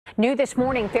New this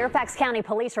morning, Fairfax County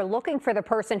police are looking for the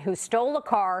person who stole a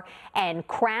car and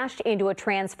crashed into a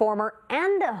transformer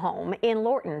and a home in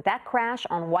Lorton. That crash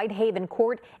on Whitehaven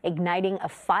Court, igniting a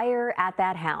fire at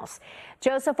that house.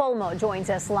 Joseph Olmo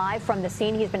joins us live from the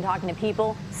scene. He's been talking to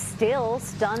people still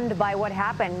stunned by what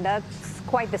happened. That's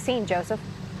quite the scene, Joseph.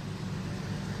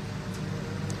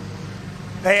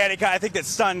 Hey, Annika, I think that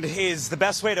stunned is the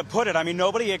best way to put it. I mean,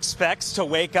 nobody expects to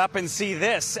wake up and see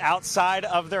this outside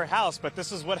of their house, but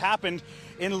this is what happened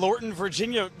in Lorton,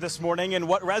 Virginia this morning, and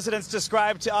what residents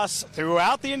described to us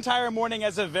throughout the entire morning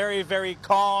as a very, very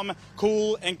calm,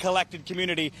 cool, and collected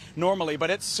community normally. But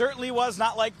it certainly was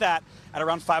not like that at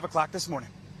around 5 o'clock this morning.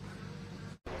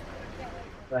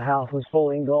 The house was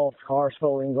fully engulfed, cars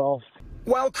fully engulfed.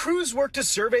 While crews worked to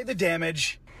survey the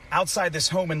damage outside this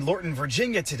home in Lorton,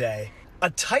 Virginia today, a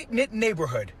tight-knit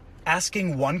neighborhood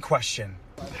asking one question.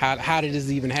 How did this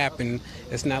even happen?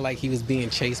 It's not like he was being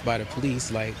chased by the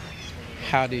police. Like,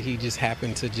 how did he just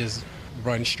happen to just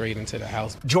run straight into the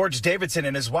house? George Davidson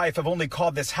and his wife have only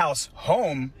called this house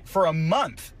home for a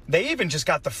month. They even just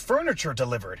got the furniture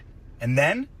delivered. And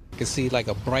then I could see like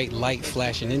a bright light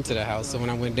flashing into the house. So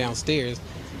when I went downstairs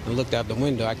and looked out the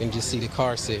window, I can just see the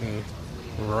car sitting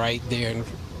right there in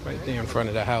front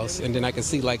of the house, and then I can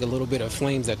see like a little bit of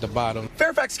flames at the bottom.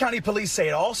 Fairfax County police say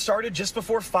it all started just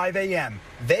before 5 a.m.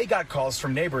 They got calls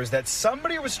from neighbors that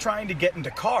somebody was trying to get into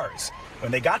cars.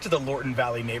 When they got to the Lorton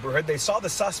Valley neighborhood, they saw the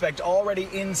suspect already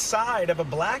inside of a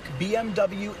black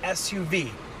BMW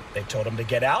SUV. They told him to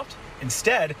get out.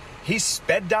 Instead, he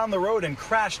sped down the road and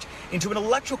crashed into an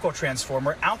electrical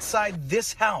transformer outside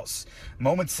this house.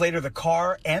 Moments later, the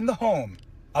car and the home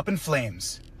up in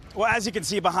flames. Well, as you can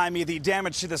see behind me, the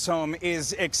damage to this home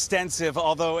is extensive,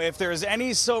 although if there's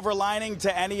any silver lining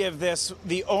to any of this,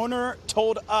 the owner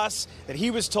told us that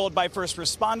he was told by first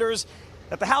responders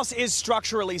that the house is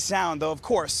structurally sound, though, of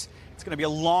course, it's going to be a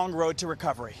long road to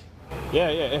recovery. Yeah,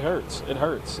 it hurts. It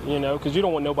hurts, you know, because you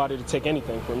don't want nobody to take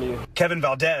anything from you. Kevin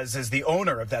Valdez is the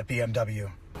owner of that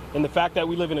BMW. And the fact that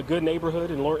we live in a good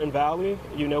neighborhood in Lorton Valley,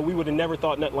 you know, we would have never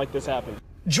thought nothing like this happened.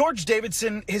 George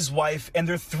Davidson, his wife, and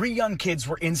their 3 young kids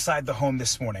were inside the home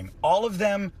this morning. All of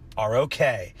them are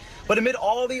okay. But amid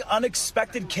all the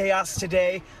unexpected chaos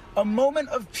today, a moment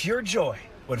of pure joy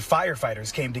when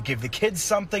firefighters came to give the kids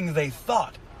something they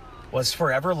thought was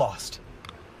forever lost.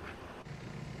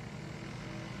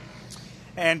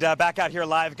 And back out here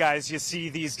live, guys, you see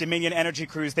these Dominion Energy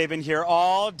crews. They've been here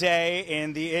all day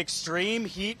in the extreme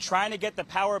heat trying to get the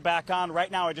power back on.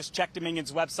 Right now, I just checked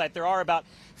Dominion's website. There are about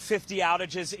 50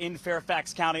 outages in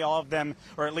Fairfax County, all of them,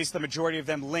 or at least the majority of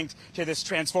them, linked to this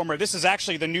transformer. This is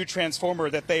actually the new transformer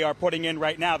that they are putting in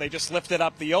right now. They just lifted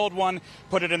up the old one,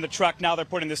 put it in the truck. Now they're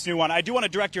putting this new one. I do want to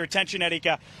direct your attention,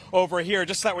 Erika, over here,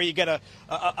 just that way you get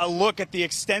a look at the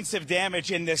extensive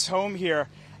damage in this home here.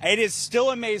 It is still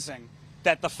amazing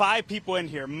that the 5 people in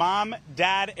here, mom,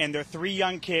 dad, and their 3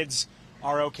 young kids,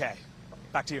 are okay.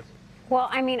 Back to you. Well,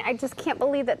 I mean, I just can't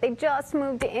believe that they just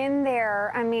moved in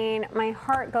there. I mean, my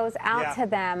heart goes out to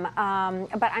them.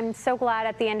 But I'm so glad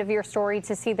at the end of your story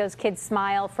to see those kids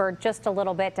smile for just a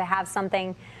little bit, to have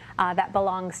something that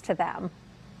belongs to them.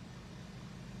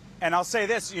 And I'll say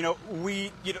this, you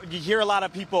hear a lot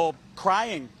of people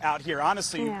crying out here.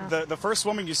 Honestly, the first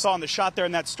woman you saw in the shot there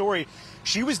in that story,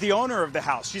 she was the owner of the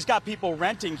house. She's got people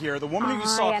renting here. The woman who you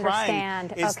saw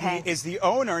crying is the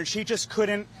owner, and she just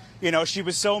couldn't, she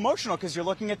was so emotional because you're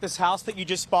looking at this house that you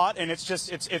just bought, and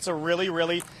it's a really,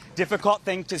 really difficult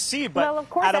thing to see. But well, of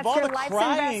course, out of all the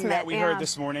crying that we heard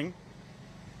this morning,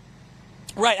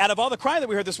 out of all the crying that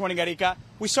we heard this morning, Erika,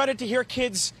 we started to hear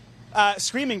kids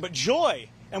screaming, but joy.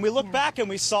 And we looked back and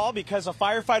we saw, because a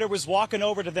firefighter was walking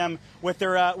over to them with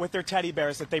their teddy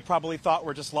bears that they probably thought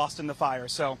were just lost in the fire.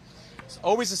 So it's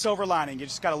always a silver lining. You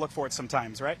just got to look for it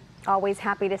sometimes, right? Always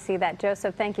happy to see that.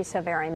 Joseph, thank you so very much.